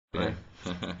Yeah.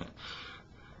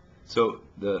 So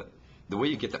the way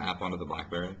you get the app onto the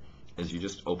Blackberry is you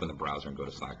just open the browser and go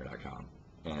to slacker.com,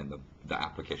 and the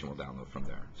application will download from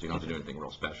there. So you don't have to do anything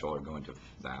real special or go into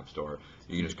the App Store.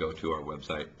 You can just go to our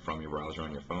website from your browser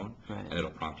on your phone, Right. and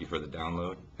it'll prompt you for the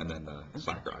download, and then the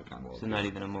Slacker icon will So appear. not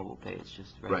even a mobile page,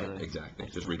 just regular. Right, exactly.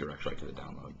 Just redirects right to the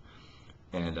download.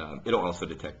 And it'll also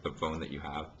detect the phone that you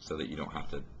have so that you don't have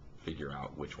to figure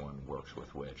out which one works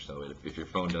with which. So if your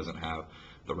phone doesn't have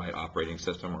the right operating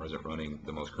system or isn't running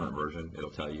the most current version, it'll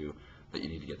tell you that you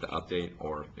need to get the update,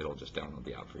 or it'll just download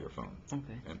the app for your phone.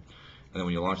 Okay. And then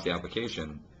when you launch the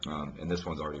application, and this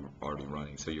one's already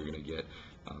running, so you're going to get,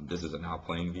 this is a now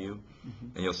playing view,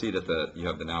 and you'll see that you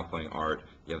have the now playing art,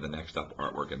 you have the next up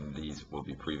artwork, and these will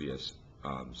be previous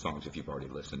songs if you've already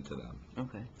listened to them.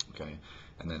 Okay. Okay,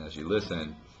 and then as you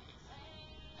listen,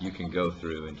 you can go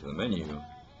through into the menu,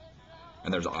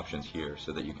 and there's options here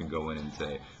so that you can go in and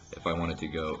say, if I wanted to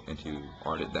go into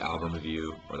the album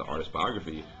review or the artist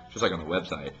biography, just like on the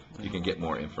website, you can get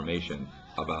more information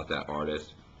about that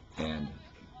artist and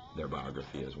their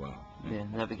biography as well. Yeah,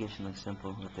 navigation looks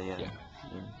simple with the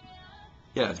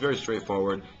Yeah, it's very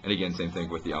straightforward, and again, same thing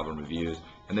with the album reviews.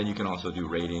 And then you can also do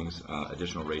ratings,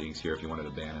 additional ratings here if you wanted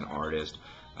to ban an artist,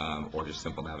 or just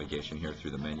simple navigation here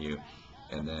through the menu.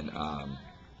 And then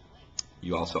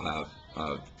you also have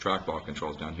trackball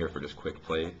controls down here for just quick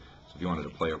play. So if you wanted to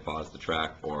play or pause the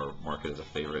track or mark it as a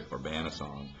favorite or ban a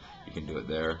song, you can do it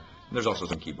there. And there's also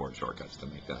some keyboard shortcuts to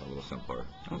make that a little simpler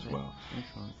as well.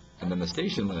 Excellent. And then the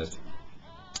station list,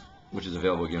 which is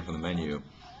available again from the menu.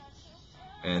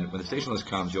 And when the station list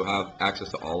comes, you'll have access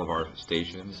to all of our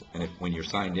stations. And when you're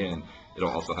signed in, it'll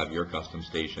also have your custom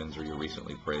stations or your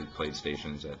recently played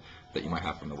stations that you might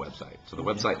have from the website. So the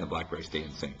website and the Blackberry stay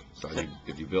in sync. So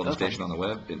if you build a station on the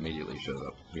web, it immediately shows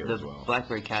up here as well. The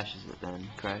Blackberry caches it then,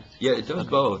 correct? Yeah, it does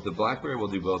both. The Blackberry will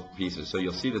do both pieces. So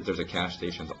you'll see that there's a cache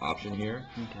stations option here.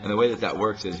 Okay. And the way that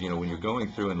works is, when you're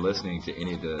going through and listening to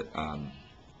any of the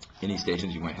any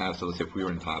stations you might have. So let's say if we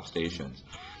were in top stations,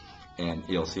 and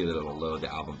you'll see that it'll load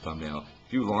the album thumbnail.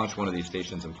 If you launch one of these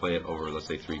stations and play it over, let's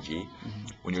say 3G,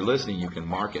 when you're listening, you can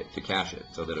mark it to cache it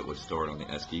so that it was stored on the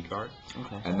SD card.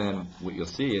 Okay. And then what you'll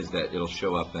see is that it'll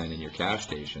show up then in your cache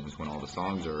stations when all the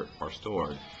songs are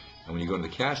stored. And when you go to the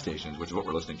cache stations, which is what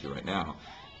we're listening to right now,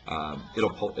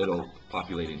 it'll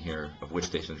populate in here of which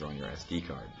stations are on your SD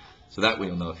card. So that way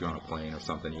you'll know if you're on a plane or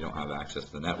something, you don't have access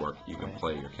to the network, you can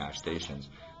play your cache stations.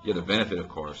 The other benefit, of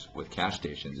course, with cache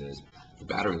stations is the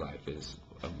battery life is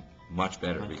much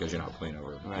better because you're not playing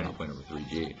over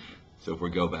 3G. So if we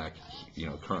go back,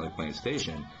 currently playing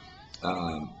station,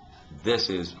 this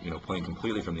is playing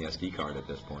completely from the SD card at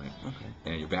this point,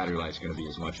 and your battery life is going to be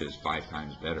as much as 5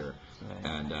 times better,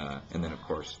 and then of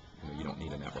course you don't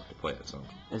need a network to play it. So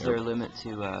is there a limit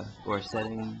to or a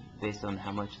setting based on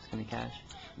how much it's going to cache?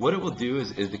 What it will do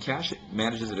is the cache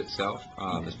manages it itself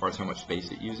as far as how much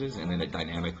space it uses, and then it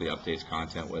dynamically updates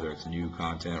content, whether it's new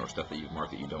content or stuff that you've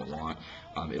marked that you don't want.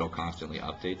 It'll constantly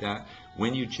update that.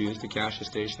 When you choose to cache a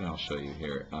station, I'll show you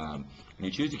here. When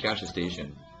you choose to cache a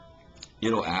station,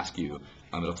 it'll ask you,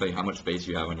 it'll tell you how much space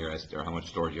you have on your SD or how much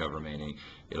storage you have remaining.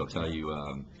 It'll tell you,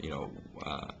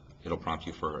 it'll prompt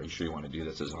you for, are you sure you want to do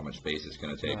this? This is how much space it's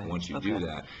going to take. Once you do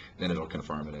that, then it'll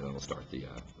confirm it and it'll start the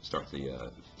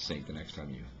sync the next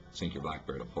time you sync your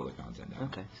Blackberry to pull the content down.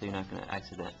 Okay, so you're not going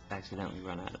to accidentally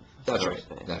run out of That's storage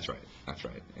right. space. That's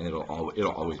right. And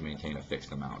it'll always maintain a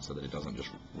fixed amount so that it doesn't just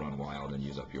run wild and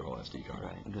use up your whole SD card.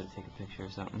 Right, and go to take a picture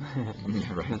or something.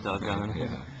 Yeah, right. It's all gone.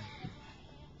 Yeah.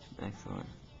 Excellent.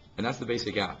 And that's the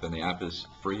basic app, and the app is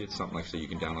free. It's something like so you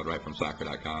can download right from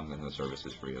slacker.com, and the service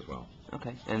is free as well.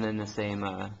 Okay, and then the same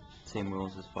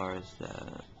rules as far as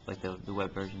like the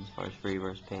web version, as far as free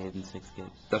versus paid and 6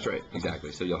 skips. That's right,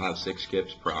 exactly. So you'll have 6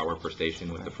 skips per hour per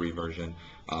station with the free version.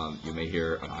 You may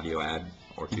hear an audio ad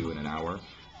or 2 in an hour,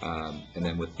 and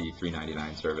then with the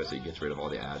 $3.99 service, it gets rid of all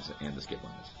the ads and the skip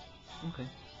limits. Okay.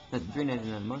 That's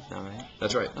 $3.99 a month now, right?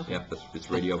 That's right. Okay. Yeah, it's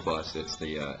Radio Plus. It's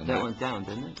the that went down,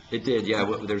 didn't it? It did, yeah.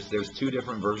 Well, there's 2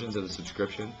 different versions of the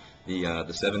subscription. The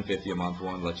 $7.50 a month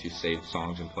one lets you save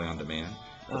songs and play on demand,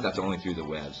 but that's only through the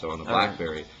web. So on the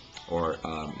Blackberry or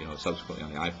subsequently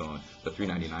on the iPhone, the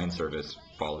 $3.99 service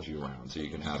follows you around, so you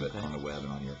can have it on the web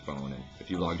and on your phone. And if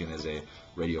you logged in as a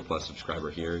Radio Plus subscriber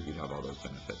here, you'd have all those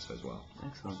benefits as well.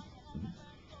 Excellent.